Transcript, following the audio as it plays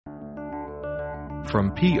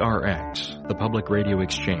From PRX, the Public Radio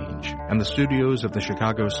Exchange, and the studios of the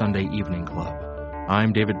Chicago Sunday Evening Club,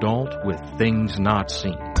 I'm David Dalt with Things Not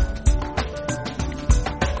Seen.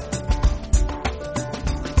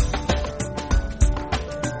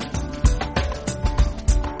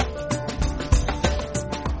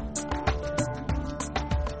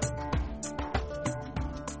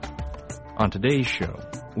 On today's show,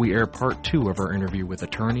 we air part 2 of our interview with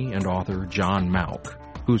attorney and author John Mauck,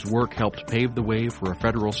 whose work helped pave the way for a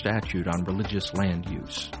federal statute on religious land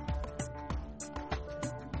use.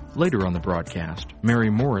 Later on the broadcast,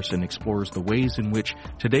 Mary Morrison explores the ways in which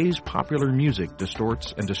today's popular music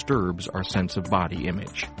distorts and disturbs our sense of body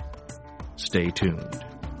image. Stay tuned.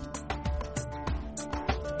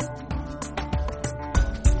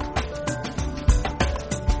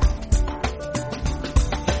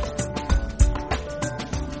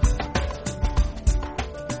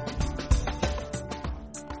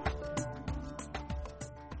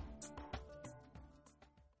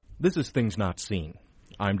 This is Things Not Seen.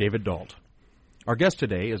 I'm David Dalt. Our guest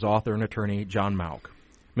today is author and attorney John Mauck.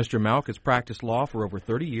 Mr. Mauck has practiced law for over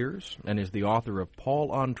 30 years and is the author of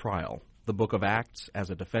Paul on Trial, the Book of Acts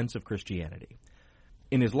as a Defense of Christianity.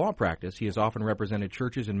 In his law practice, he has often represented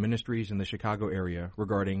churches and ministries in the Chicago area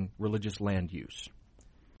regarding religious land use.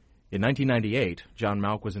 In 1998, John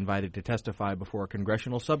Mauck was invited to testify before a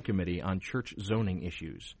congressional subcommittee on church zoning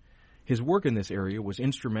issues. His work in this area was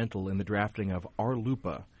instrumental in the drafting of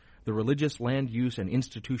RLUIPA, the Religious Land Use and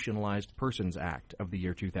Institutionalized Persons Act of the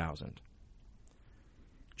year 2000.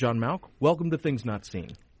 John Mauck, welcome to Things Not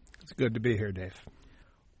Seen. It's good to be here, Dave.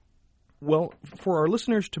 Well, for our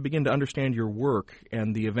listeners to begin to understand your work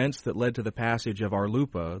and the events that led to the passage of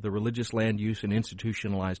RLUIPA, the Religious Land Use and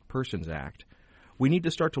Institutionalized Persons Act, we need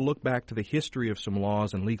to start to look back to the history of some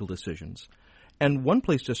laws and legal decisions. And one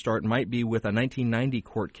place to start might be with a 1990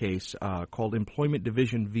 court case called Employment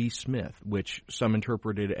Division v. Smith, which some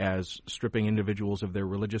interpreted as stripping individuals of their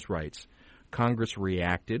religious rights. Congress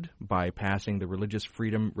reacted by passing the Religious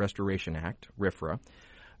Freedom Restoration Act, RFRA.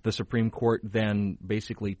 The Supreme Court then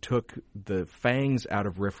basically took the fangs out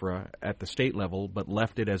of RFRA at the state level, but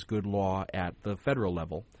left it as good law at the federal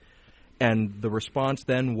level. And the response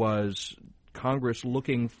then was Congress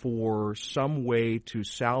looking for some way to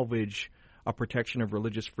salvage a protection of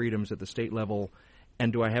religious freedoms at the state level,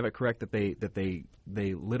 and do I have it correct that they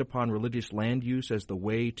lit upon religious land use as the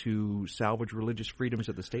way to salvage religious freedoms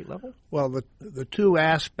at the state level? Well, the two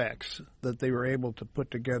aspects that they were able to put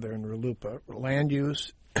together in RLUIPA, land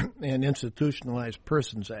use and Institutionalized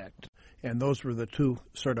Persons Act, and those were the two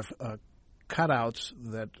sort of cutouts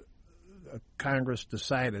that Congress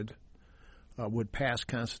decided would pass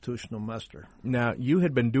constitutional muster. Now, you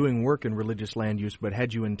had been doing work in religious land use, but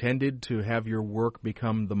had you intended to have your work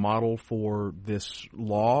become the model for this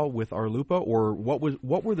law with RLUIPA, or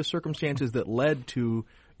what were the circumstances that led to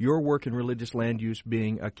your work in religious land use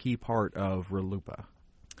being a key part of RLUIPA?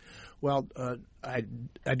 Well, I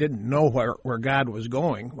didn't know where God was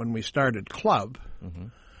going when we started Club. Mm-hmm.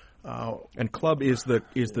 And Club is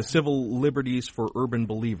the Civil Liberties for Urban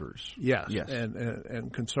Believers. Yes.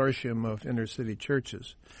 And consortium of inner city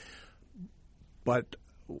churches. But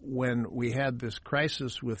when we had this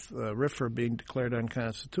crisis with RFRA being declared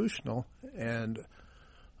unconstitutional, and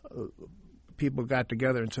people got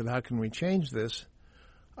together and said, "How can we change this?"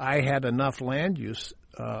 I had enough land use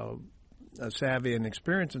savvy and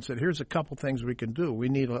experience, and said, "Here's a couple things we can do. We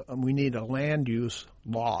need a land use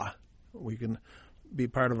law. We can be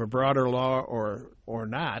part of a broader law or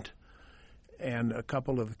not." And a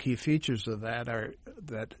couple of the key features of that are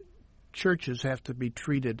that churches have to be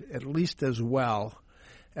treated at least as well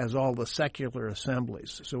as all the secular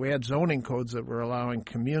assemblies. So we had zoning codes that were allowing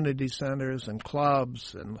community centers and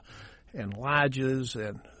clubs and lodges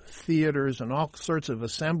and theaters and all sorts of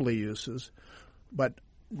assembly uses, but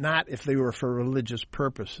not if they were for religious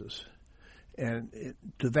purposes. And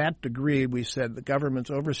to that degree, we said the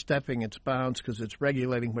government's overstepping its bounds because it's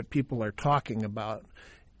regulating what people are talking about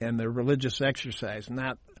and their religious exercise,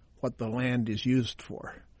 not what the land is used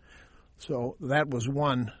for. So that was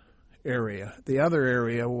one area. The other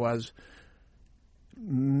area was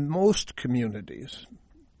most communities,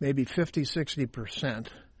 maybe 50,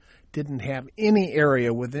 60%, didn't have any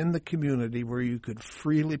area within the community where you could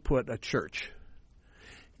freely put a church.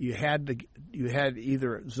 You had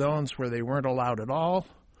either zones where they weren't allowed at all,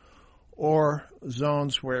 or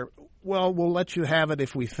zones where, well, we'll let you have it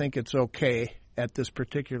if we think it's okay at this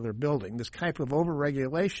particular building. This type of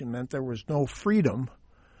overregulation meant there was no freedom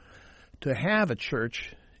to have a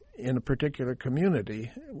church in a particular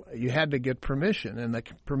community. You had to get permission, and the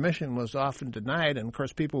permission was often denied. And, of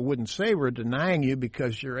course, people wouldn't say we're denying you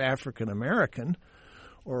because you're African American.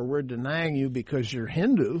 or we're denying you because you're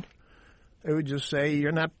Hindu, they would just say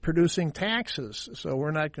you're not producing taxes, so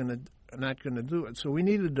we're not going to do it. So we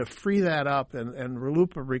needed to free that up, and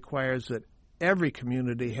RLUIPA requires that every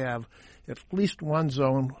community have at least one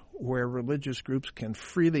zone where religious groups can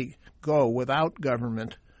freely go without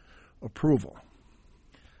government approval.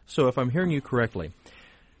 So if I'm hearing you correctly,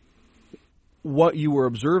 what you were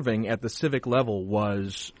observing at the civic level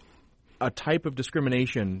was a type of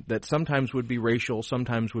discrimination that sometimes would be racial,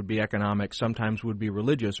 sometimes would be economic, sometimes would be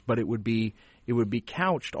religious, but it would be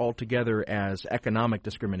couched altogether as economic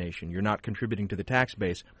discrimination. You're not contributing to the tax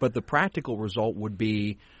base, but the practical result would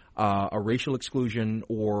be a racial exclusion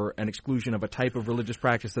or an exclusion of a type of religious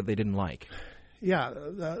practice that they didn't like. Yeah,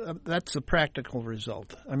 that's the practical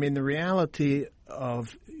result. I mean, the reality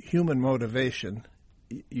of human motivation,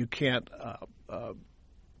 you can't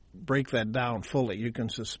break that down fully. You can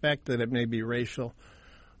suspect that it may be racial,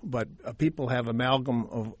 but people have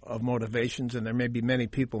amalgam of motivations, and there may be many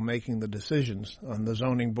people making the decisions on the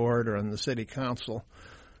zoning board or on the city council.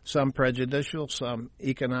 Some prejudicial, some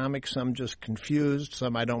economic, some just confused,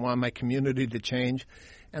 some I don't want my community to change,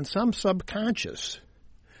 and some subconscious.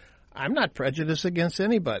 I'm not prejudiced against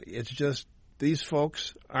anybody. It's just these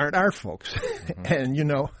folks aren't our folks. And,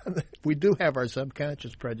 we do have our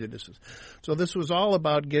subconscious prejudices. So this was all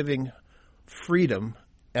about giving freedom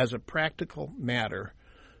as a practical matter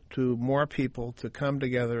to more people to come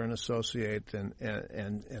together and associate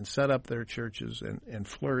and set up their churches and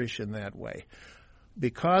flourish in that way.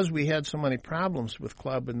 Because we had so many problems with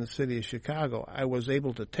Club in the city of Chicago, I was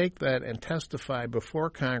able to take that and testify before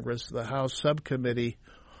Congress. The House Subcommittee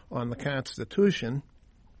on the Constitution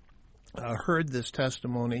heard this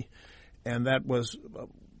testimony, and that was the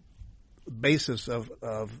basis of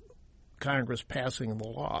Congress passing the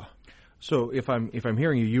law. So if I'm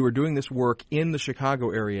hearing you, you were doing this work in the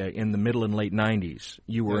Chicago area in the middle and late 90s.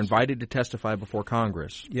 You were invited to testify before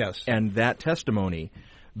Congress. Yes. And that testimony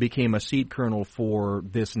became a seed kernel for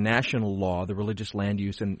this national law, the Religious Land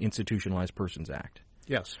Use and Institutionalized Persons Act.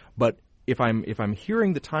 Yes. But if I'm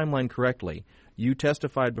hearing the timeline correctly, you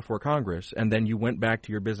testified before Congress, and then you went back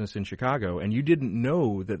to your business in Chicago, and you didn't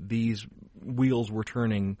know that these wheels were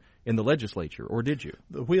turning in the legislature, or did you?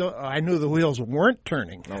 I knew the wheels weren't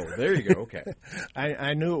turning. Oh, there you go. Okay.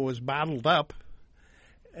 I knew it was bottled up,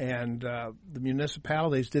 and the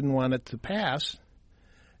municipalities didn't want it to pass,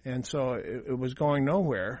 and so it was going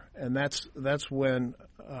nowhere. And that's when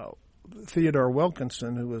Theodore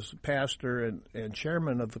Wilkinson, who was pastor and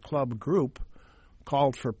chairman of the club group,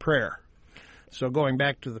 called for prayer. So going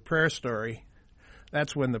back to the prayer story,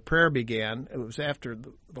 that's when the prayer began. It was after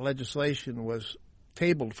the legislation was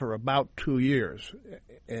tabled for about 2 years,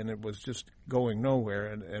 and it was just going nowhere.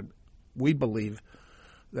 And we believe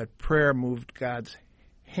that prayer moved God's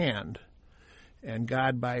hand, and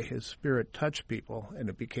God, by His Spirit, touched people, and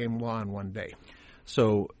it became law in one day.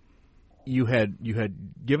 So you had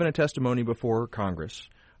given a testimony before Congress.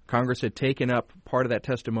 Congress had taken up part of that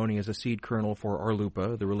testimony as a seed kernel for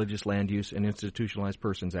RLUIPA, the Religious Land Use and Institutionalized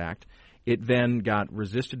Persons Act. It then got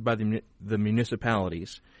resisted by the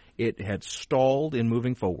municipalities. It had stalled in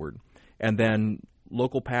moving forward, and then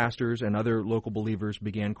local pastors and other local believers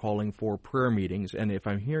began calling for prayer meetings. And if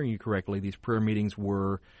I'm hearing you correctly, these prayer meetings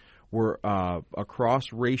were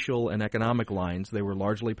across racial and economic lines. They were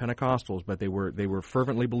largely Pentecostals, but they were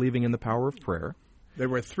fervently believing in the power of prayer. There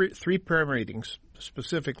were three prayer meetings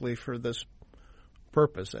specifically for this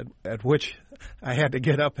purpose, at which I had to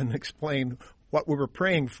get up and explain what we were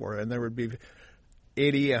praying for, and there would be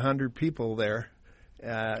 80, 100 people there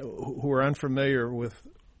who were unfamiliar with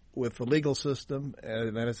the legal system,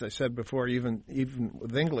 and as I said before, even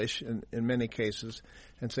with English in many cases,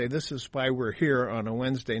 and say, this is why we're here on a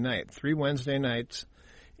Wednesday night. 3 Wednesday nights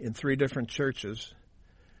in 3 different churches,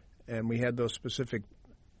 and we had those specific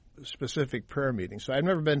prayer meetings. So I've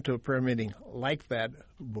never been to a prayer meeting like that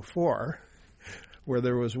before, where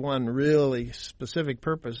there was one really specific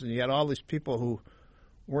purpose, and you had all these people who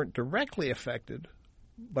weren't directly affected,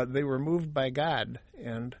 but they were moved by God,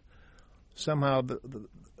 and somehow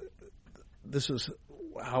this is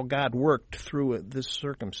how God worked through this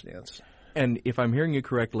circumstance. And if I'm hearing you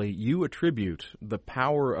correctly, you attribute the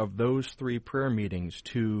power of those 3 prayer meetings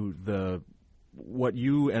to what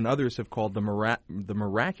you and others have called the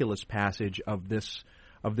miraculous passage of this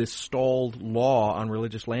stalled law on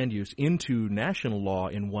religious land use into national law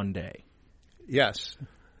in one day. Yes.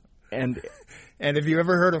 And have you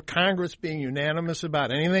ever heard of Congress being unanimous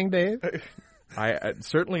about anything, Dave? I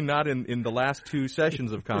certainly not in the last 2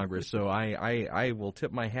 sessions of Congress. So I will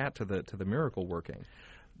tip my hat to the miracle working.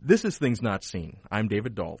 This is Things Not Seen. I'm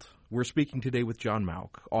David Dalt. We're speaking today with John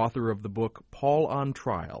Mauck, author of the book Paul on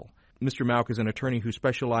Trial. Mr. Mauck is an attorney who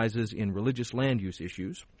specializes in religious land use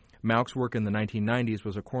issues. Mauck's work in the 1990s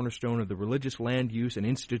was a cornerstone of the Religious Land Use and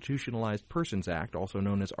Institutionalized Persons Act, also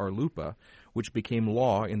known as RLUIPA, which became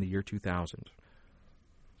law in the year 2000.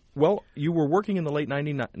 Well, you were working in the late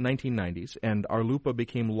 1990s, and RLUIPA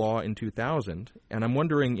became law in 2000, and I'm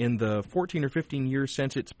wondering, in the 14 or 15 years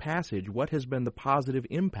since its passage, what has been the positive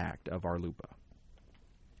impact of RLUIPA?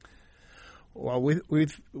 Well,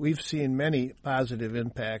 we've seen many positive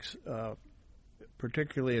impacts,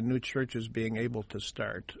 particularly in new churches being able to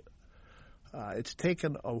start. It's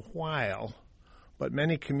taken a while, but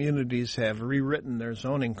many communities have rewritten their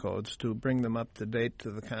zoning codes to bring them up to date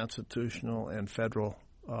to the constitutional and federal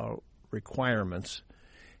requirements.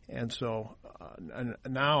 And so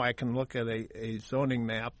now I can look at a zoning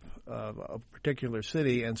map of a particular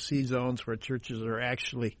city and see zones where churches are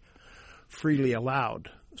actually freely allowed.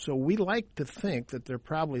 So we like to think that there are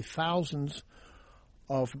probably thousands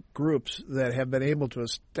of groups that have been able to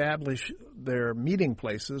establish their meeting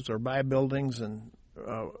places or buy buildings and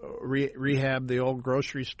rehab the old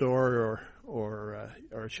grocery store or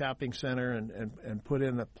a shopping center and put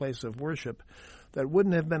in a place of worship that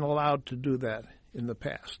wouldn't have been allowed to do that in the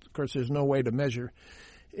past. Of course, there's no way to measure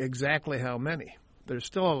exactly how many. There's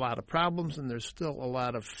still a lot of problems, and there's still a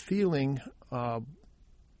lot of feeling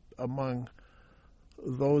among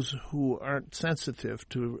those who aren't sensitive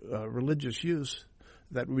to religious use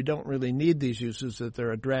that we don't really need these uses, that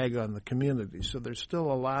they're a drag on the community. So there's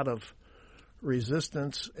still a lot of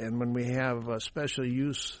resistance, and when we have special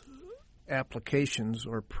use applications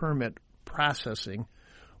or permit processing,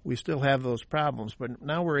 we still have those problems. But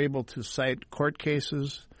now we're able to cite court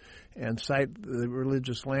cases and cite the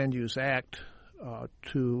Religious Land Use Act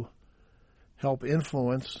to help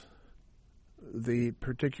influence the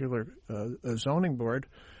particular zoning board,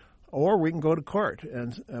 or we can go to court.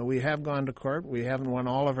 And we have gone to court. We haven't won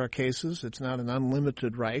all of our cases. It's not an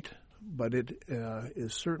unlimited right, but it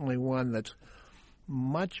is certainly one that's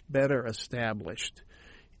much better established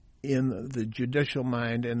in the judicial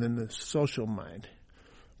mind and in the social mind.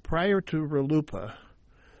 Prior to RLUIPA,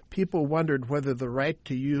 people wondered whether the right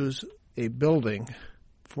to use a building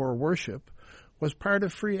for worship was part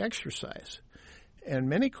of free exercise. And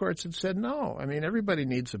many courts had said, no, I mean, everybody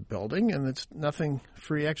needs a building, and it's nothing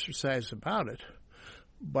free exercise about it.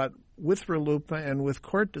 But with RLUIPA and with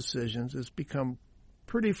court decisions, it's become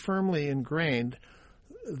pretty firmly ingrained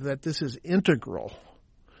that this is integral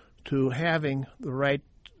to having the right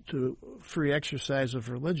to free exercise of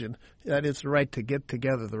religion. That is the right to get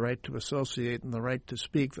together, the right to associate, and the right to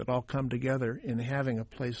speak that all come together in having a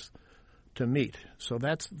place to meet. So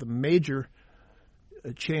that's the major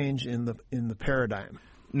change in the paradigm.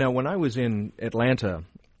 Now, when I was in Atlanta,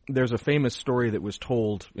 there's a famous story that was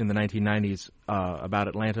told in the 1990s about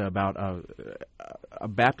Atlanta, about a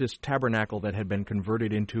Baptist tabernacle that had been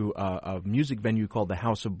converted into a music venue called the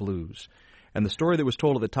House of Blues. And the story that was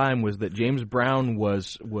told at the time was that James Brown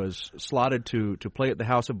was slotted to play at the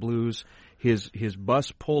House of Blues. His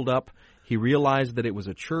bus pulled up. He realized that it was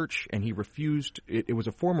a church, and he refused. It was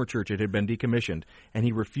a former church. It had been decommissioned, and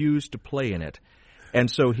he refused to play in it.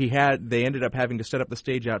 And so they ended up having to set up the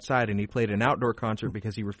stage outside, and he played an outdoor concert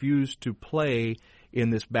because he refused to play in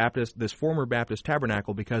this former Baptist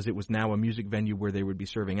tabernacle because it was now a music venue where they would be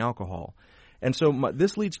serving alcohol. And so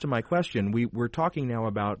this leads to my question. We're talking now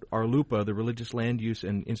about RLUIPA, the Religious Land Use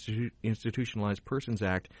and Institutionalized Persons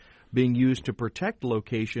Act, being used to protect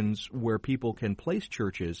locations where people can place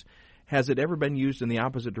churches. Has it ever been used in the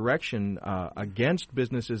opposite direction against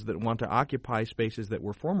businesses that want to occupy spaces that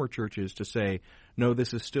were former churches to say, no,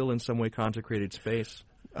 this is still in some way consecrated space?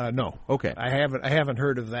 No. Okay. I haven't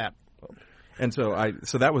heard of that. And so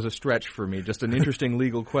that was a stretch for me, just an interesting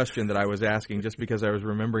legal question that I was asking just because I was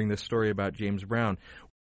remembering this story about James Brown.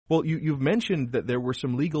 Well, you've mentioned that there were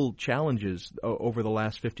some legal challenges over the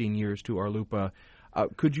last 15 years to RLUIPA.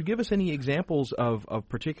 Could you give us any examples of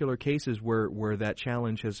particular cases where that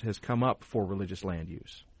challenge has come up for religious land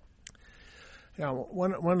use? Yeah,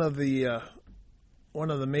 one of the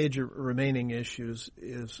major remaining issues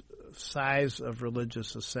is size of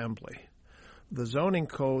religious assembly. The zoning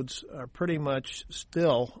codes are pretty much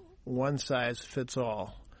still one size fits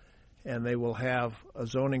all, and they will have a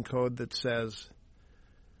zoning code that says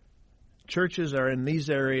churches are in these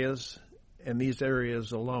areas and these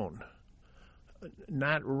areas alone,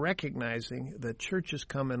 not recognizing that churches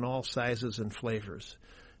come in all sizes and flavors.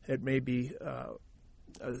 It may be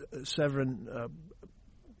 7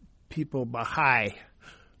 people Baha'i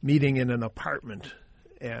meeting in an apartment,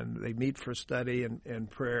 and they meet for study and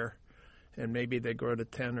prayer and maybe they grow to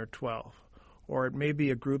 10 or 12. Or it may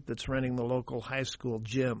be a group that's running the local high school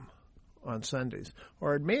gym on Sundays.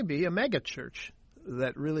 Or it may be a mega church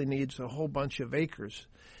that really needs a whole bunch of acres.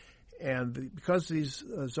 And because these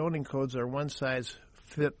zoning codes are one size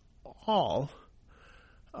fit all,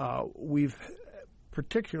 we've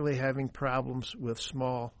particularly having problems with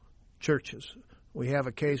small churches. We have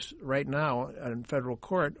a case right now in federal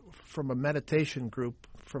court from a meditation group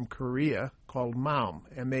from Korea called MAUM,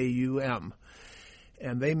 M-A-U-M.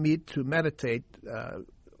 And they meet to meditate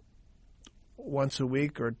once a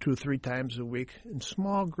week or 2-3 times a week in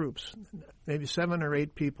small groups, maybe 7 or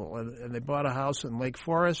 8 people. And they bought a house in Lake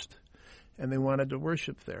Forest, and they wanted to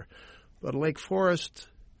worship there. But Lake Forest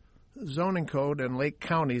zoning code and Lake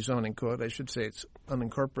County zoning code, I should say it's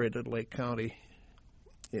unincorporated Lake County,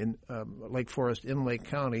 in Lake Forest in Lake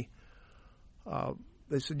County,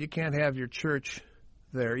 they said you can't have your church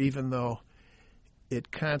there, even though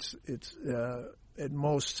it's at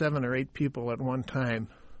most 7 or 8 people at one time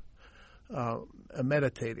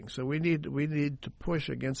meditating. So we need to push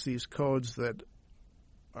against these codes that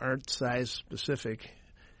aren't size specific,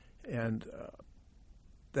 and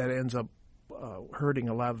that ends up hurting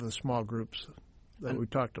a lot of the small groups that we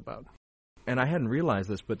talked about. And I hadn't realized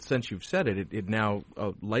this, but since you've said it, it now,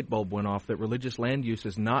 a light bulb went off that religious land use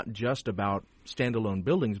is not just about standalone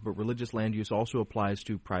buildings, but religious land use also applies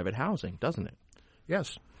to private housing, doesn't it?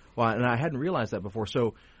 Yes. Well, and I hadn't realized that before.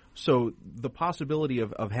 So the possibility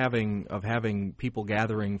of having people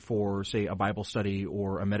gathering for, say, a Bible study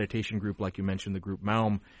or a meditation group, like you mentioned, the group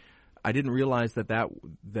MAUM, I didn't realize that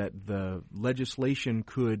the legislation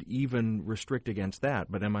could even restrict against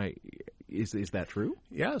that. But is that true?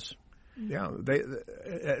 Yes. Yeah.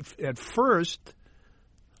 At first,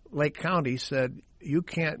 Lake County said you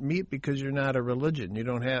can't meet because you're not a religion. You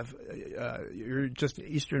don't have you're just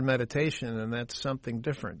Eastern meditation, and that's something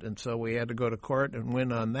different. And so we had to go to court and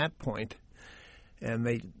win on that point. And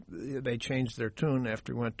they changed their tune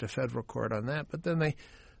after we went to federal court on that. But then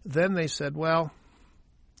they said, well,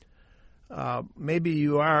 maybe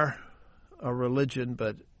you are a religion,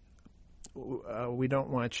 but we don't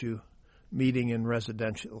want you meeting in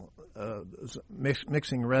residential,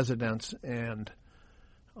 mixing residence and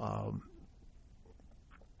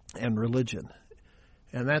religion.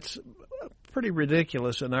 And that's pretty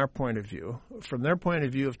ridiculous in our point of view. From their point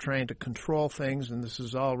of view of trying to control things, and this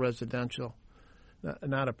is all residential,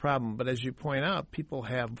 not a problem. But as you point out, people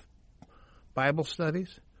have Bible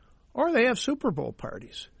studies, or they have Super Bowl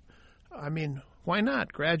parties. I mean, why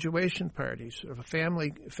not? Graduation parties or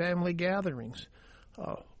family gatherings.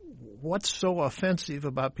 What's so offensive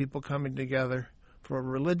about people coming together for a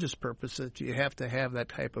religious purpose that you have to have that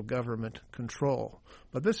type of government control?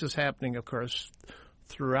 But this is happening, of course,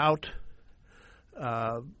 throughout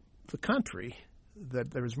the country,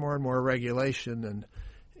 that there's more and more regulation and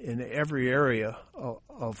in every area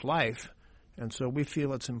of life. And so we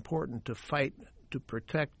feel it's important to fight to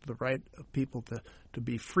protect the right of people to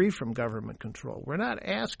be free from government control. We're not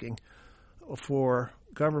asking for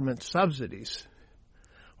government subsidies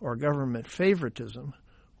or government favoritism.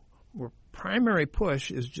 Our primary push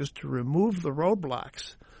is just to remove the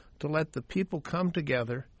roadblocks, to let the people come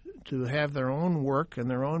together to have their own work and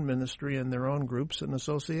their own ministry and their own groups and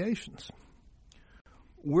associations.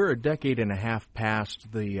 We're a decade and a half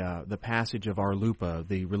past the passage of RLUIPA,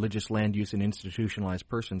 the Religious Land Use and Institutionalized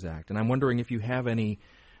Persons Act, and I'm wondering if you have any,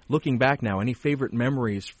 looking back now, any favorite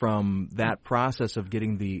memories from that process of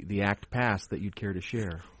getting the act passed that you'd care to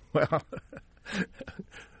share? Well,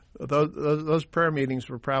 those prayer meetings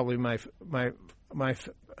were probably my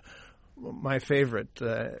favorite,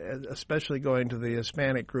 especially going to the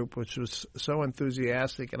Hispanic group, which was so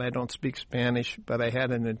enthusiastic. And I don't speak Spanish, but I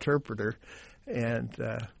had an interpreter, and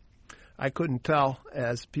I couldn't tell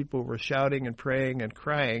as people were shouting and praying and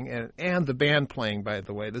crying, and the band playing, by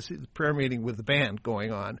the way. This is the prayer meeting with the band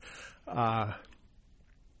going on.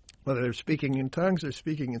 Whether they're speaking in tongues or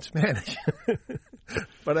speaking in Spanish.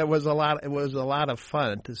 But it was a lot of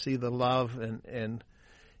fun to see the love and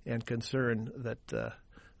concern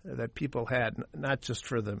that people had, not just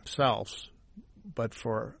for themselves, but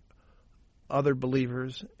for other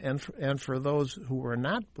believers and for those who were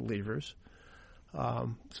not believers,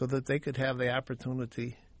 so that they could have the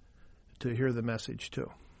opportunity to hear the message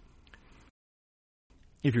too.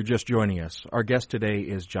 If you're just joining us, our guest today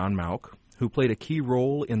is John Mauck, who played a key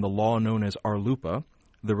role in the law known as RLUIPA,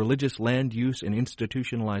 the Religious Land Use and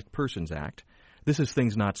Institutionalized Persons Act. This is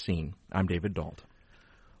Things Not Seen. I'm David Dault.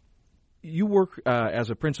 You work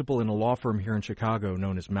as a principal in a law firm here in Chicago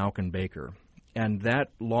known as Mauck & Baker, and that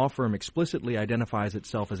law firm explicitly identifies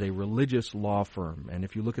itself as a religious law firm. And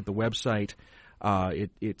if you look at the website,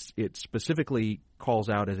 It specifically calls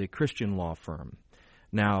out as a Christian law firm.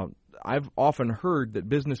 Now, I've often heard that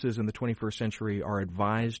businesses in the 21st century are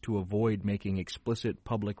advised to avoid making explicit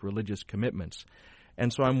public religious commitments.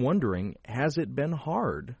 And so I'm wondering, has it been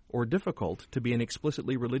hard or difficult to be an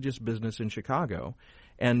explicitly religious business in Chicago?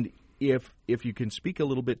 And if you can speak a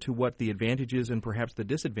little bit to what the advantages and perhaps the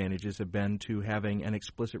disadvantages have been to having an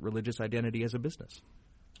explicit religious identity as a business.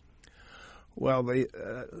 Well,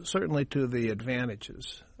 certainly to the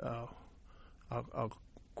advantages. I'll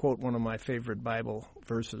quote one of my favorite Bible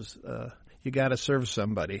verses, you got to serve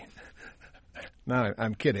somebody. No,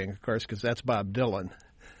 I'm kidding, of course, because that's Bob Dylan.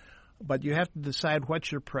 But you have to decide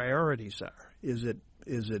what your priorities are. Is it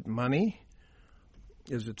money?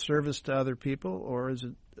 Is it service to other people, or is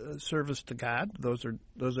it service to God? Those are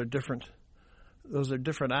different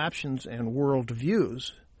options and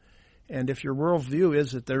worldviews. And if your worldview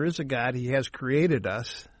is that there is a God, He has created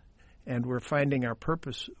us, and we're finding our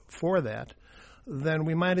purpose for that, then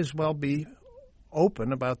we might as well be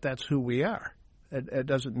open about that's who we are. It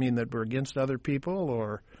doesn't mean that we're against other people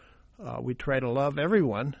or we try to love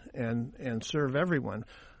everyone and serve everyone.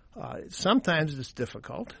 Sometimes it's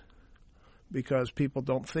difficult because people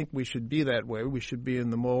don't think we should be that way. We should be in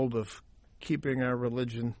the mold of keeping our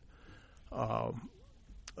religion out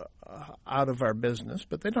of our business,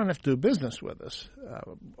 but they don't have to do business with us.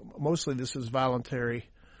 Mostly this is voluntary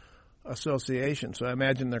association. So I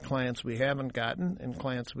imagine they're clients we haven't gotten and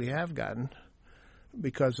clients we have gotten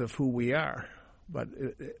because of who we are. But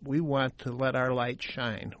we want to let our light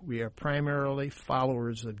shine. We are primarily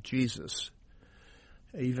followers of Jesus,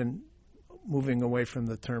 even moving away from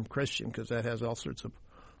the term Christian, because that has all sorts of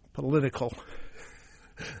political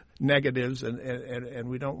negatives, and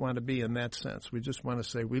we don't want to be in that sense. We just want to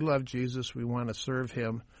say we love Jesus, we want to serve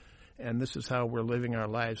Him, and this is how we're living our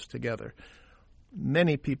lives together.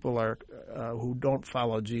 Many people who don't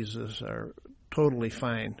follow Jesus are totally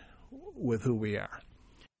fine with who we are.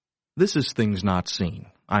 This is Things Not Seen.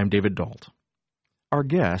 I'm David Dault. Our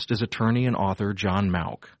guest is attorney and author John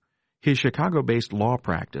Mauck. His Chicago-based law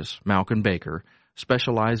practice, Mauck & Baker,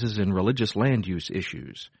 specializes in religious land use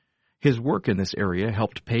issues. His work in this area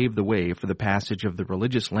helped pave the way for the passage of the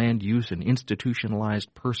Religious Land Use and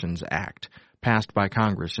Institutionalized Persons Act, passed by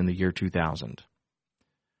Congress in the year 2000.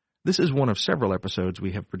 This is one of several episodes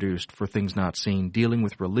we have produced for Things Not Seen dealing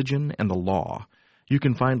with religion and the law. You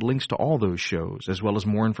can find links to all those shows, as well as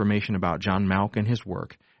more information about John Mauck and his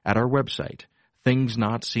work, at our website,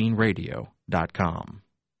 thingsnotseenradio.com.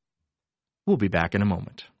 We'll be back in a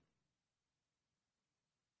moment.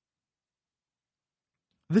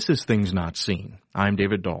 This is Things Not Seen. I'm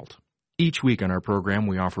David Dault. Each week on our program,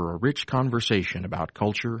 we offer a rich conversation about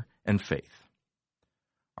culture and faith.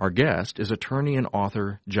 Our guest is attorney and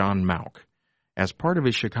author John Mauck. As part of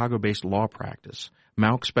his Chicago-based law practice,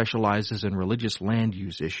 Mauck specializes in religious land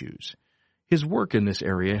use issues. His work in this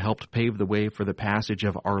area helped pave the way for the passage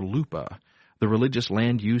of RLUIPA, the Religious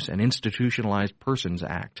Land Use and Institutionalized Persons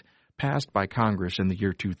Act, passed by Congress in the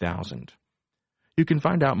year 2000. You can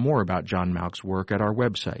find out more about John Mauck's work at our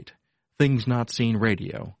website,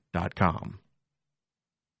 thingsnotseenradio.com.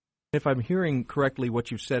 If I'm hearing correctly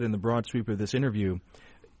what you've said in the broad sweep of this interview,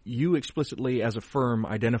 you explicitly, as a firm,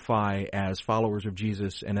 identify as followers of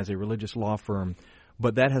Jesus and as a religious law firm,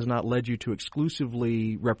 but that has not led you to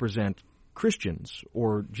exclusively represent Christians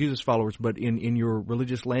or Jesus followers, but in your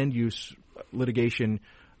religious land use litigation,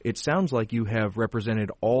 it sounds like you have represented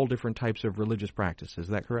all different types of religious practice. Is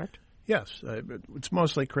that correct? Yes. It's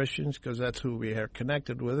mostly Christians because that's who we are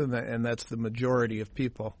connected with, and that's the majority of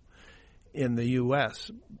people in the U.S.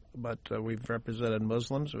 But we've represented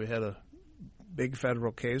Muslims. We had a big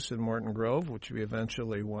federal case in Morton Grove, which we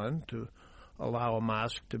eventually won, to allow a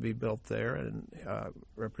mosque to be built there, and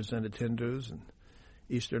represented Hindus and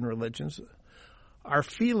Eastern religions. Our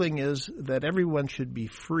feeling is that everyone should be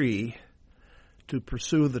free to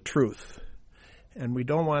pursue the truth, and we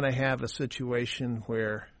don't want to have a situation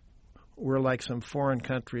where we're like some foreign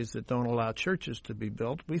countries that don't allow churches to be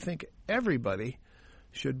built. We think everybody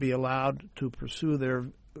should be allowed to pursue their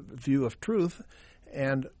view of truth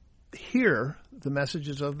and hear the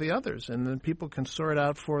messages of the others, and then people can sort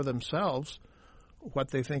out for themselves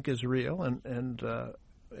what they think is real and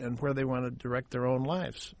where they want to direct their own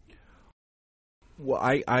lives. Well,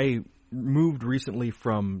 I moved recently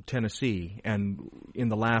from Tennessee, and in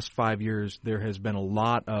the last 5 years, there has been a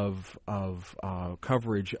lot of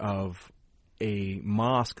coverage of a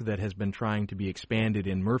mosque that has been trying to be expanded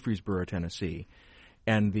in Murfreesboro, Tennessee,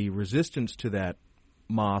 and the resistance to that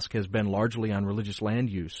mosque has been largely on religious land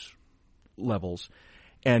use levels.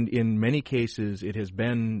 And in many cases, it has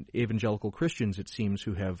been evangelical Christians, it seems,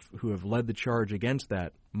 who have led the charge against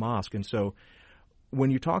that mosque. And so,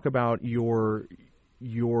 when you talk about your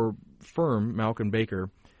firm, Malkin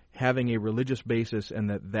Baker, having a religious basis,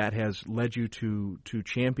 and that has led you to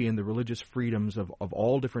champion the religious freedoms of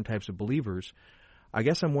all different types of believers, I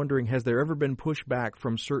guess I'm wondering, has there ever been pushback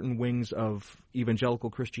from certain wings of evangelical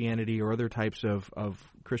Christianity or other types of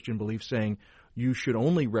Christian beliefs saying you should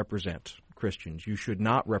only represent Christians, you should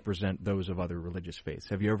not represent those of other religious faiths?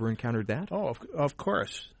 Have you ever encountered that? Oh, of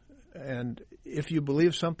course. And if you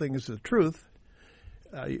believe something is the truth,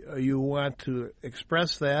 you want to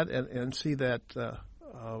express that and see that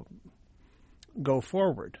go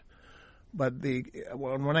forward. But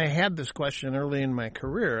when I had this question early in my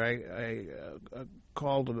career, I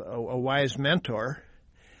called a wise mentor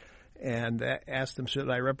and asked him, should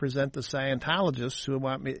I represent the Scientologists who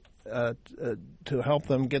want me to help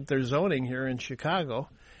them get their zoning here in Chicago?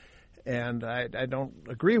 And I don't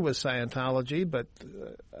agree with Scientology, but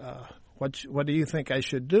what do you think I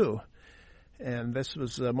should do? And this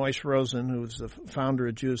was Moishe Rosen, who was the founder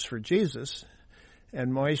of Jews for Jesus.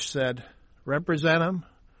 And Moishe said, represent them,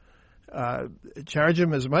 charge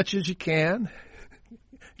them as much as you can,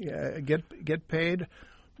 get paid,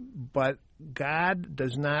 but God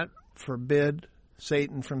does not forbid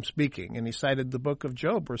Satan from speaking. And he cited the book of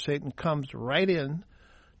Job, where Satan comes right in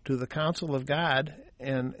to the counsel of God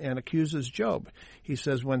and accuses Job. He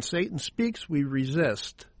says, when Satan speaks, we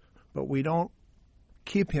resist, but we don't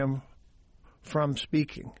keep him from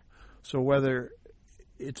speaking. So whether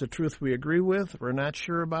it's a truth we agree with, we're not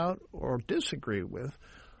sure about, or disagree with,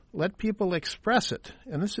 let people express it.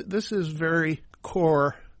 And this is very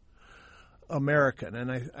core American,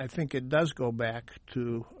 and I think it does go back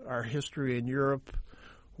to our history in Europe,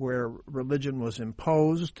 where religion was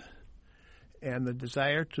imposed, and the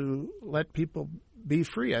desire to let people be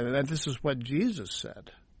free. I mean, this is what Jesus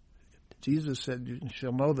said. Jesus said, you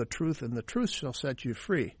shall know the truth, and the truth shall set you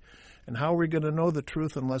free. And how are we going to know the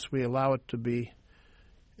truth unless we allow it to be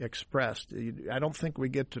expressed? I don't think we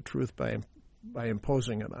get to truth by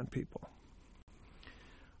imposing it on people.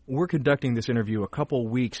 We're conducting this interview a couple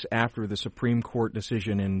weeks after the Supreme Court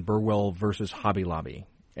decision in Burwell versus Hobby Lobby.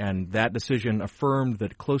 And that decision affirmed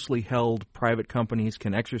that closely held private companies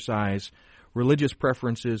can exercise religious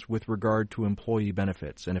preferences with regard to employee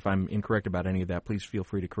benefits. And if I'm incorrect about any of that, please feel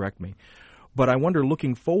free to correct me. But I wonder,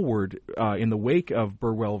 looking forward, in the wake of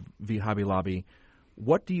Burwell v. Hobby Lobby,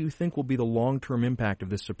 what do you think will be the long-term impact of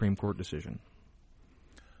this Supreme Court decision?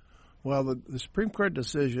 Well, the Supreme Court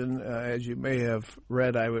decision, as you may have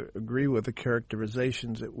read, I would agree with the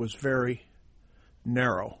characterizations. It was very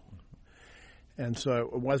narrow, and so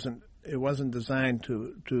it wasn't designed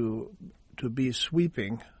to be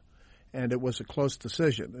sweeping, and it was a close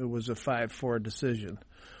decision. It was a 5-4 decision.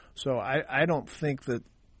 So I don't think that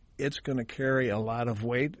it's going to carry a lot of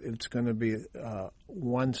weight. It's going to be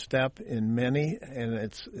one step in many, and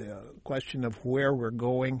it's a question of where we're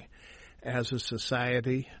going as a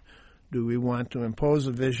society. Do we want to impose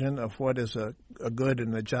a vision of what is a good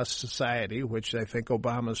and a just society, which I think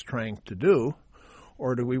Obama's trying to do,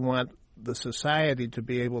 or do we want the society to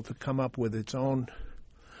be able to come up with its own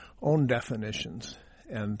definitions?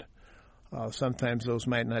 And sometimes those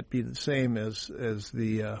might not be the same as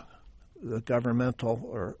the governmental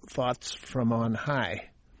or thoughts from on high,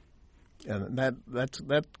 and that's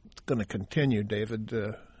going to continue, David.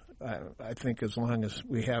 I think as long as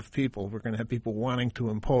we have people, we're going to have people wanting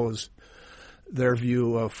to impose their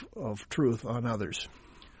view of truth on others.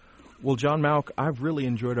 Well, John Mauck, I've really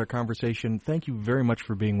enjoyed our conversation. Thank you very much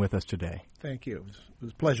for being with us today. Thank you. It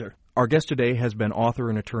was a pleasure. Our guest today has been author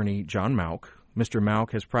and attorney John Mauck. Mr.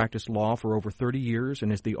 Mauck has practiced law for over 30 years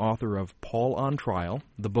and is the author of Paul on Trial,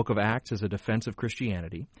 the Book of Acts as a Defense of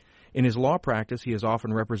Christianity. In his law practice, he has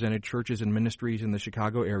often represented churches and ministries in the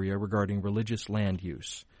Chicago area regarding religious land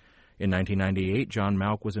use. In 1998, John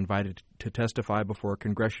Mauck was invited to testify before a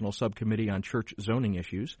congressional subcommittee on church zoning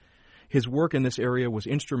issues. His work in this area was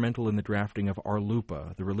instrumental in the drafting of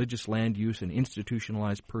RLUIPA, the Religious Land Use and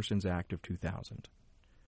Institutionalized Persons Act of 2000.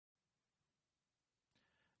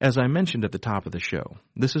 As I mentioned at the top of the show,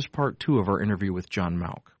 this is part 2 of our interview with John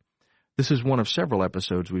Mauck. This is one of several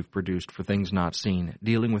episodes we've produced for Things Not Seen,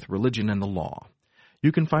 dealing with religion and the law.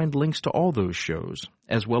 You can find links to all those shows,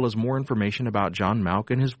 as well as more information about John Mauck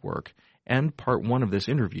and his work, and part 1 of this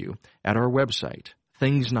interview at our website,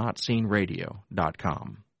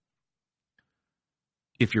 thingsnotseenradio.com.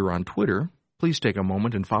 If you're on Twitter, please take a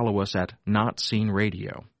moment and follow us at Not Seen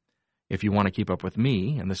Radio. If you want to keep up with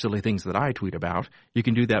me and the silly things that I tweet about, you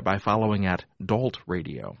can do that by following at Dalt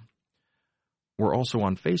Radio. We're also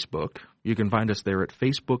on Facebook. You can find us there at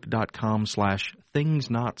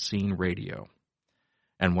facebook.com/thingsnotseenradio.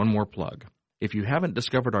 And one more plug. If you haven't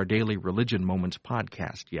discovered our daily Religion Moments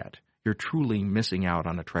podcast yet, you're truly missing out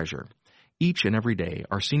on a treasure. Each and every day,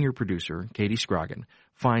 our senior producer, Katie Scroggin,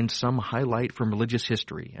 finds some highlight from religious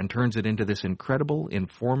history and turns it into this incredible,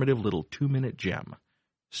 informative little 2-minute gem.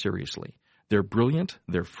 Seriously, they're brilliant,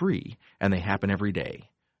 they're free, and they happen every day.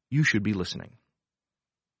 You should be listening.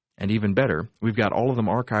 And even better, we've got all of them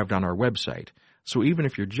archived on our website, so even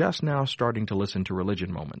if you're just now starting to listen to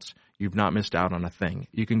Religion Moments, you've not missed out on a thing.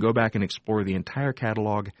 You can go back and explore the entire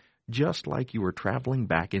catalog just like you were traveling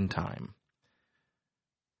back in time.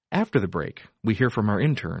 After the break, we hear from our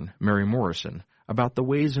intern, Mary Morrison, about the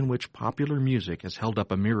ways in which popular music has held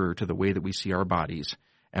up a mirror to the way that we see our bodies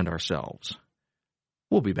and ourselves.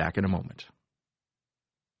 We'll be back in a moment.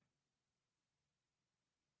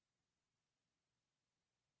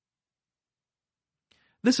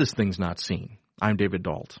 This is Things Not Seen. I'm David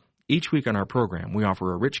Dalt. Each week on our program, we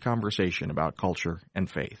offer a rich conversation about culture and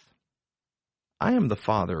faith. I am the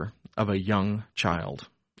father of a young child,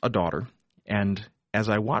 a daughter, and as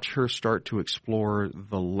I watch her start to explore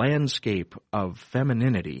the landscape of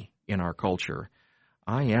femininity in our culture,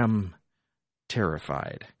 I am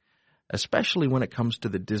terrified, especially when it comes to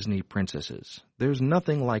the Disney princesses. There's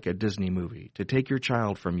nothing like a Disney movie to take your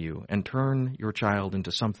child from you and turn your child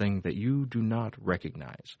into something that you do not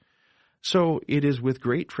recognize. So it is with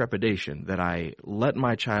great trepidation that I let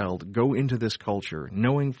my child go into this culture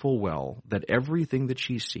knowing full well that everything that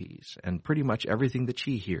she sees and pretty much everything that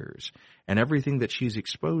she hears and everything that she's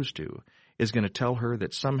exposed to is going to tell her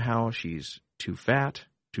that somehow she's too fat,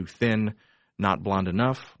 too thin, not blonde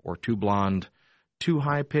enough, or too blonde, too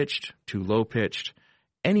high-pitched, too low-pitched.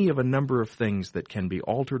 Any of a number of things that can be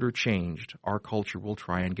altered or changed, our culture will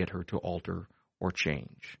try and get her to alter or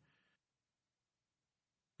change.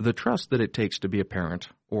 The trust that it takes to be a parent,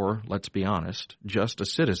 or, let's be honest, just a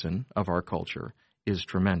citizen of our culture, is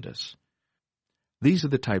tremendous. These are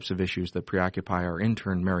the types of issues that preoccupy our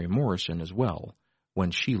intern Mary Morrison as well when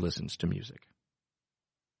she listens to music.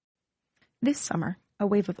 This summer, a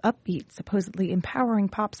wave of upbeat, supposedly empowering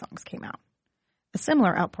pop songs came out. A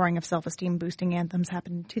similar outpouring of self-esteem-boosting anthems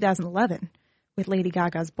happened in 2011 with Lady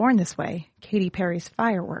Gaga's Born This Way, Katy Perry's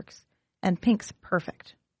Fireworks, and Pink's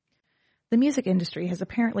Perfect. The music industry has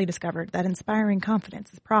apparently discovered that inspiring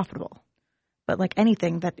confidence is profitable. But like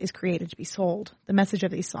anything that is created to be sold, the message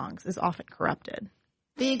of these songs is often corrupted.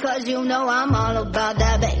 Because you know I'm all about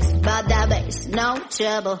that bass, no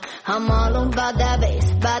trouble. I'm all about that bass,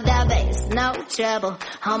 no trouble.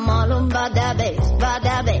 I'm all about that bass,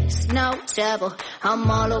 no trouble. I'm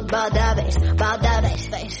all about that bass.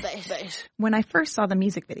 When I first saw the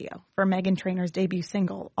music video for Meghan Trainor's debut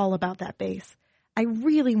single, All About That Bass, I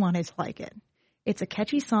really wanted to like it. It's a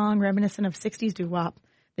catchy song reminiscent of 60s doo-wop.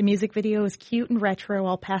 The music video is cute and retro,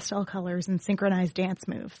 all pastel colors and synchronized dance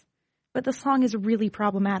moves. But the song is really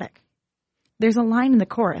problematic. There's a line in the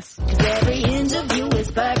chorus. Every inch of you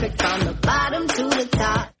is perfect from the bottom to the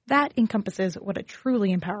top. That encompasses what a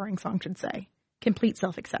truly empowering song should say. Complete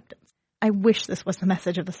self-acceptance. I wish this was the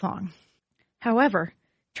message of the song. However,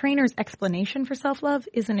 Trainor's explanation for self-love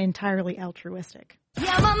isn't entirely altruistic.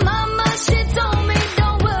 Yeah, my mama, she told me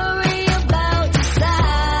don't worry about your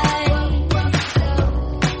size.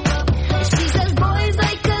 She says boys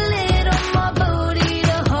like a little more booty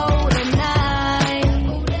to hold at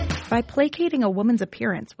night. By placating a woman's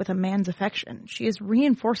appearance with a man's affection, she is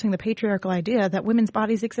reinforcing the patriarchal idea that women's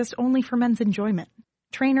bodies exist only for men's enjoyment.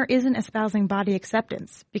 Trainor isn't espousing body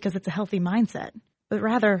acceptance because it's a healthy mindset, but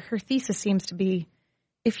rather her thesis seems to be,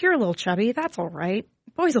 if you're a little chubby, that's all right.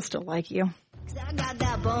 Boys will still like you. I got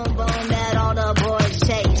that boom boom that all the boys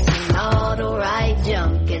chasing, all the right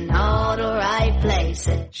junk in all the right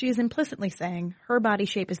places. She is implicitly saying her body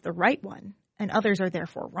shape is the right one, and others are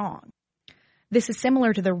therefore wrong. This is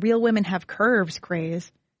similar to the real women have curves craze,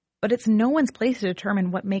 but it's no one's place to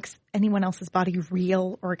determine what makes anyone else's body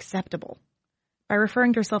real or acceptable. By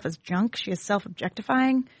referring to herself as junk, she is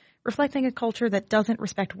self-objectifying, reflecting a culture that doesn't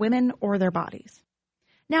respect women or their bodies.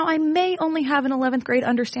 Now, I may only have an 11th grade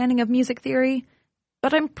understanding of music theory,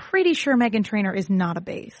 but I'm pretty sure Meghan Trainor is not a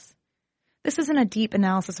bass. This isn't a deep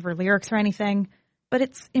analysis of her lyrics or anything, but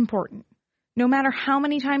it's important. No matter how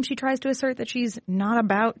many times she tries to assert that she's not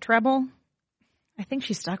about treble, I think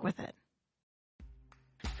she's stuck with it.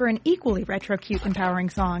 For an equally retro, cute, empowering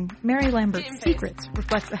song, Mary Lambert's Secrets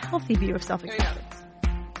reflects a healthy view of self-acceptance.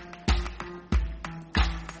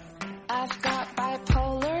 I've got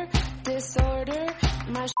bipolar disorder.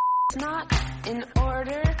 My shit's not in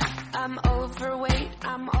order. I'm overweight.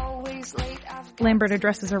 I'm always late. I've got Lambert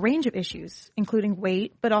addresses a range of issues, including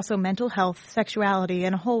weight, but also mental health, sexuality,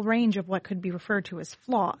 and a whole range of what could be referred to as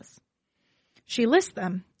flaws. She lists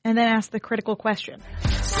them and then asks the critical question.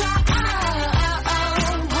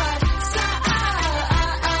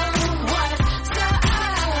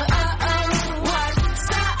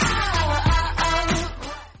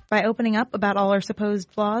 By opening up about all her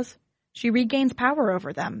supposed flaws, she regains power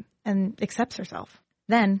over them and accepts herself.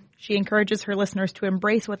 Then, she encourages her listeners to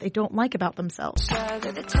embrace what they don't like about themselves.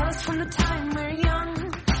 They tell us from the time we're young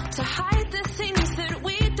to hide the things that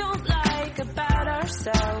we don't like about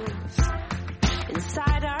ourselves,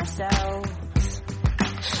 inside ourselves.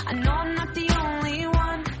 I know I'm not the only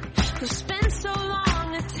one who spent so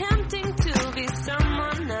long attempting to be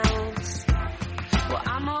someone else. Well,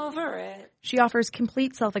 I'm over it. She offers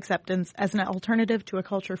complete self-acceptance as an alternative to a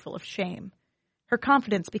culture full of shame. Her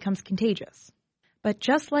confidence becomes contagious. But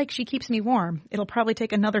just like She Keeps Me Warm, it'll probably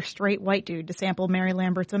take another straight white dude to sample Mary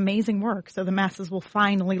Lambert's amazing work so the masses will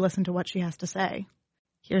finally listen to what she has to say.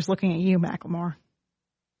 Here's looking at you, Macklemore.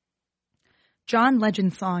 John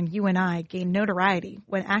Legend's song, You and I, gained notoriety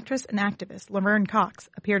when actress and activist Laverne Cox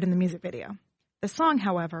appeared in the music video. The song,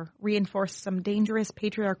 however, reinforced some dangerous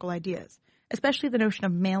patriarchal ideas, especially the notion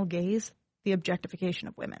of male gaze, the objectification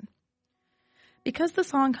of women. Because the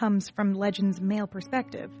song comes from Legend's male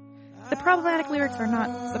perspective, the problematic lyrics are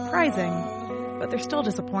not surprising, but they're still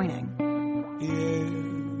disappointing. Yeah.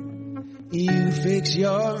 You fix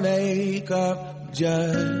your makeup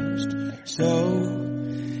just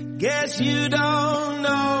so. Guess you don't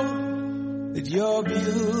know that you're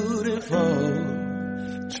beautiful.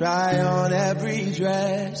 Try on every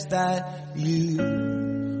dress that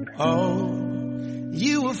you own.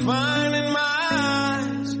 You were fine in my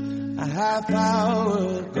eyes a half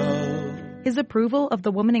hour ago. His approval of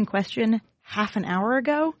the woman in question half an hour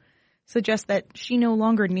ago suggests that she no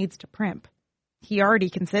longer needs to primp. He already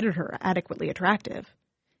considered her adequately attractive.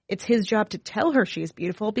 It's his job to tell her she is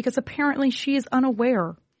beautiful because apparently she is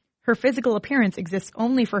unaware. Her physical appearance exists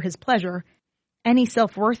only for his pleasure. Any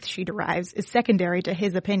self-worth she derives is secondary to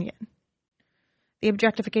his opinion. The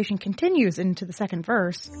objectification continues into the second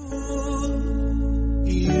verse.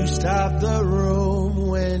 You stop the room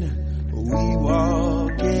when we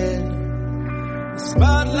walk in.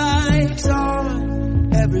 Spotlights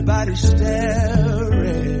on, everybody's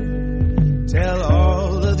staring. Tell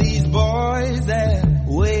all of these boys that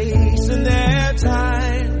wasting their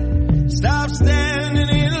time. Stop standing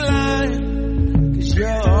in line, 'cause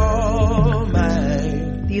you're all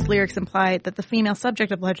mine. These lyrics imply that the female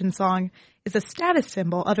subject of Legend's song is a status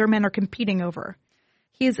symbol other men are competing over.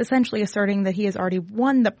 He is essentially asserting that he has already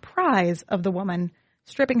won the prize of the woman,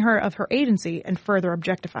 stripping her of her agency and further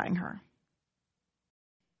objectifying her.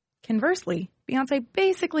 Conversely, Beyoncé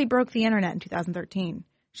basically broke the internet in 2013.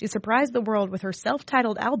 She surprised the world with her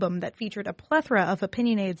self-titled album that featured a plethora of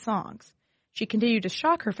opinionated songs. She continued to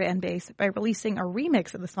shock her fan base by releasing a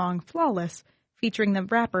remix of the song Flawless, featuring the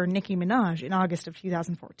rapper Nicki Minaj in August of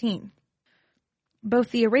 2014.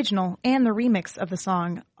 Both the original and the remix of the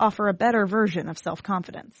song offer a better version of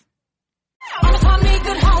self-confidence. Mama taught me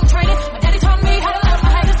good home training. My daddy taught me how to love my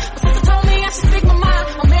haters. My sister told me I should speak my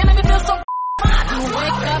mind. My man made me feel so fine. I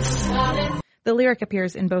wake up smiling. The lyric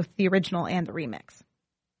appears in both the original and the remix.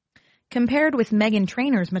 Compared with Meghan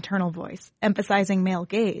Trainor's maternal voice, emphasizing male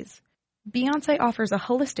gaze, Beyoncé offers a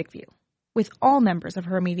holistic view, with all members of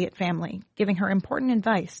her immediate family giving her important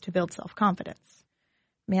advice to build self-confidence.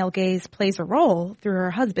 Male gaze plays a role through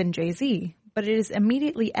her husband, Jay-Z, but it is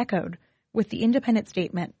immediately echoed with the independent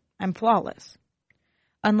statement, I'm flawless.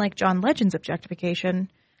 Unlike John Legend's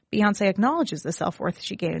objectification, Beyoncé acknowledges the self-worth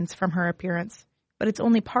she gains from her appearance, but it's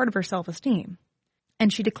only part of her self-esteem,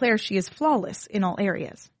 and she declares she is flawless in all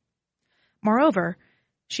areas. Moreover,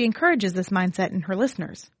 she encourages this mindset in her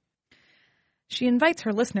listeners. She invites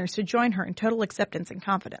her listeners to join her in total acceptance and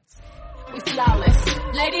confidence. We flawless.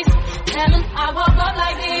 Ladies, tell them I woke up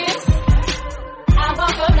like this. I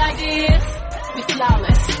woke up like this. We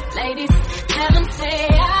flawless. Ladies, tell them say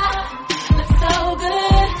I look so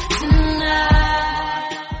good tonight.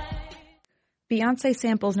 Beyoncé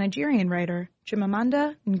samples Nigerian writer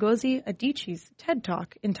Chimamanda Ngozi Adichie's TED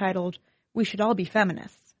Talk entitled We Should All Be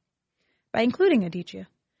Feminists. By including Adichie,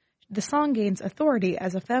 the song gains authority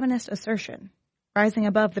as a feminist assertion, rising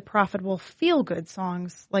above the profitable feel-good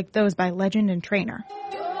songs like those by Legend and Trainor.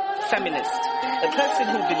 Feminist, a person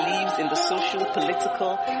who believes in the social,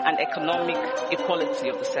 political, and economic equality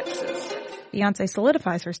of the sexes. Beyoncé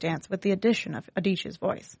solidifies her stance with the addition of Adichie's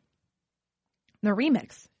voice. The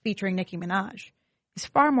remix, featuring Nicki Minaj, is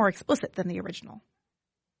far more explicit than the original.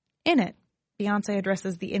 In it, Beyoncé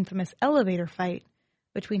addresses the infamous elevator fight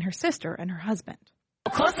between her sister and her husband.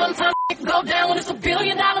 Of course, sometimes go down when it's $1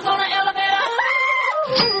 billion on an elevator.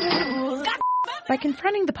 By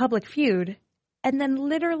confronting the public feud and then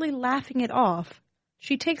literally laughing it off,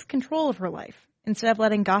 she takes control of her life instead of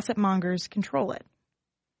letting gossip mongers control it.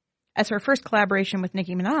 As her first collaboration with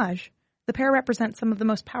Nicki Minaj, the pair represent some of the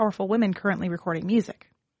most powerful women currently recording music.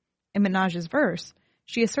 In Minaj's verse,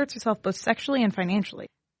 she asserts herself both sexually and financially,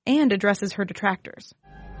 and addresses her detractors.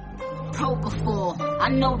 Propofol, I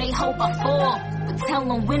know they hope I fall, but tell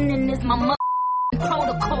them winning is my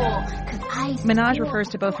protocol. Minaj refers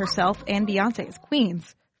to both herself and Beyonce as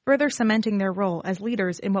queens, further cementing their role as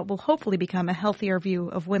leaders in what will hopefully become a healthier view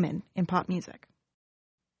of women in pop music.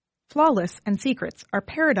 Flawless and Secrets are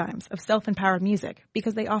paradigms of self-empowered music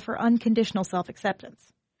because they offer unconditional self-acceptance.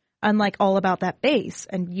 Unlike All About That Bass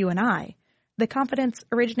and You and I, the confidence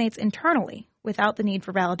originates internally without the need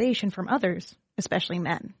for validation from others, especially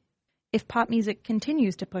men. If pop music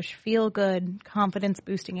continues to push feel-good,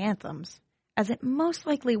 confidence-boosting anthems, as it most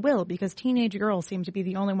likely will because teenage girls seem to be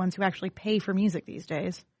the only ones who actually pay for music these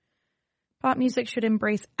days, pop music should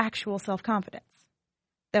embrace actual self-confidence.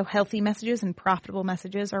 Though healthy messages and profitable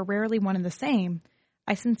messages are rarely one and the same,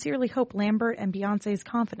 I sincerely hope Lambert and Beyonce's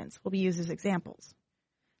confidence will be used as examples.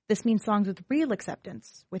 This means songs with real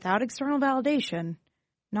acceptance, without external validation,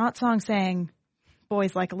 not songs saying,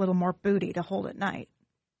 boys like a little more booty to hold at night.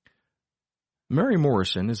 Mary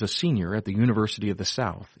Morrison is a senior at the University of the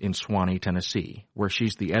South in Swanee, Tennessee, where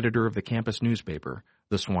she's the editor of the campus newspaper,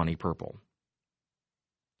 the Swanee Purple.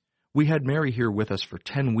 We had Mary here with us for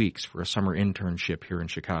 10 weeks for a summer internship here in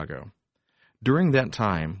Chicago. During that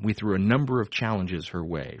time, we threw a number of challenges her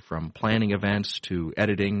way, from planning events to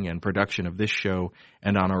editing and production of this show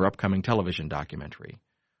and on our upcoming television documentary.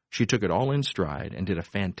 She took it all in stride and did a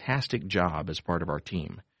fantastic job as part of our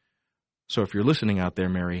team. So if you're listening out there,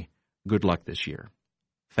 Mary, good luck this year.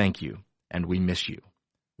 Thank you, and we miss you.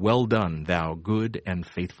 Well done, thou good and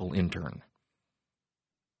faithful intern.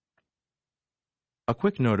 A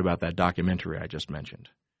quick note about that documentary I just mentioned.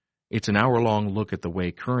 It's an hour-long look at the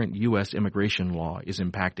way current U.S. immigration law is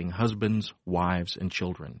impacting husbands, wives, and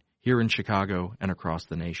children here in Chicago and across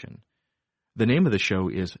the nation. The name of the show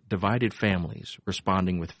is Divided Families,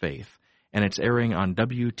 Responding with Faith, and it's airing on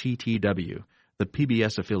WTTW, the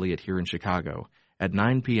PBS affiliate here in Chicago, at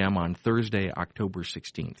 9 p.m. on Thursday, October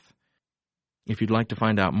 16th. If you'd like to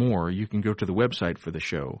find out more, you can go to the website for the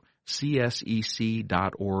show,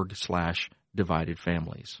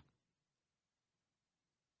 csec.org/dividedfamilies.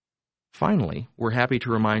 Finally, we're happy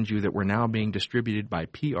to remind you that we're now being distributed by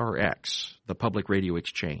PRX, the Public Radio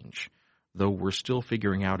Exchange, though we're still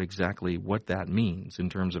figuring out exactly what that means in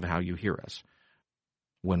terms of how you hear us.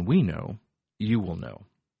 When we know, you will know.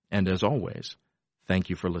 And as always, thank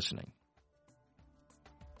you for listening.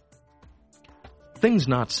 Things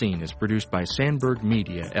Not Seen is produced by Sandberg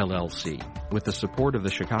Media, LLC, with the support of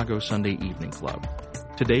the Chicago Sunday Evening Club.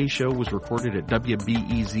 Today's show was recorded at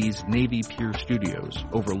WBEZ's Navy Pier Studios,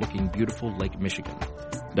 overlooking beautiful Lake Michigan.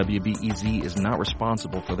 WBEZ is not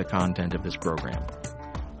responsible for the content of this program.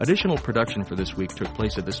 Additional production for this week took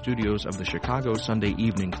place at the studios of the Chicago Sunday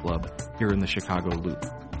Evening Club here in the Chicago Loop.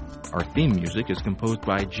 Our theme music is composed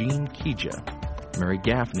by Gene Kija. Mary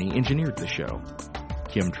Gaffney engineered the show.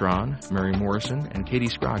 Kim Tron, Mary Morrison, and Katie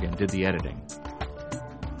Scroggin did the editing.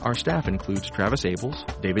 Our staff includes Travis Abels,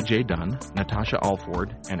 David J. Dunn, Natasha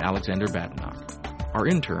Alford, and Alexander Badenoch. Our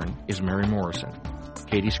intern is Mary Morrison.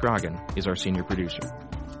 Katie Scroggin is our senior producer.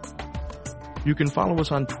 You can follow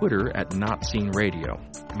us on Twitter at Not Seen Radio.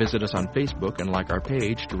 Visit us on Facebook and like our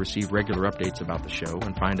page to receive regular updates about the show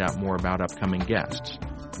and find out more about upcoming guests.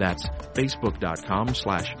 That's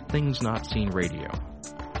facebook.com/ThingsNotSeenRadio.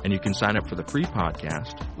 And you can sign up for the free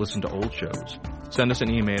podcast, listen to old shows, send us an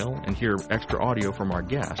email, and hear extra audio from our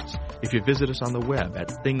guests if you visit us on the web at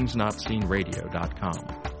thingsnotseenradio.com.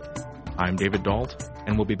 I'm David Dalt,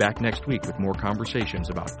 and we'll be back next week with more conversations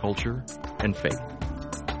about culture and faith.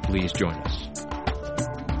 Please join us.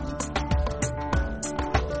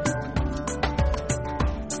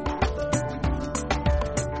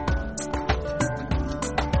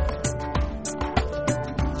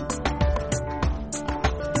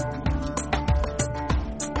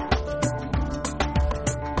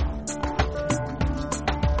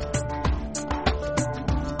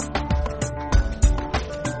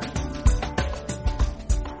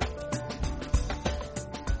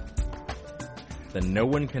 Then no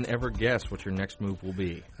one can ever guess what your next move will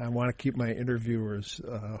be. I want to keep my interviewers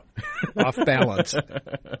off balance.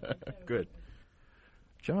 Good.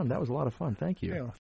 John, that was a lot of fun. Thank you. Yeah.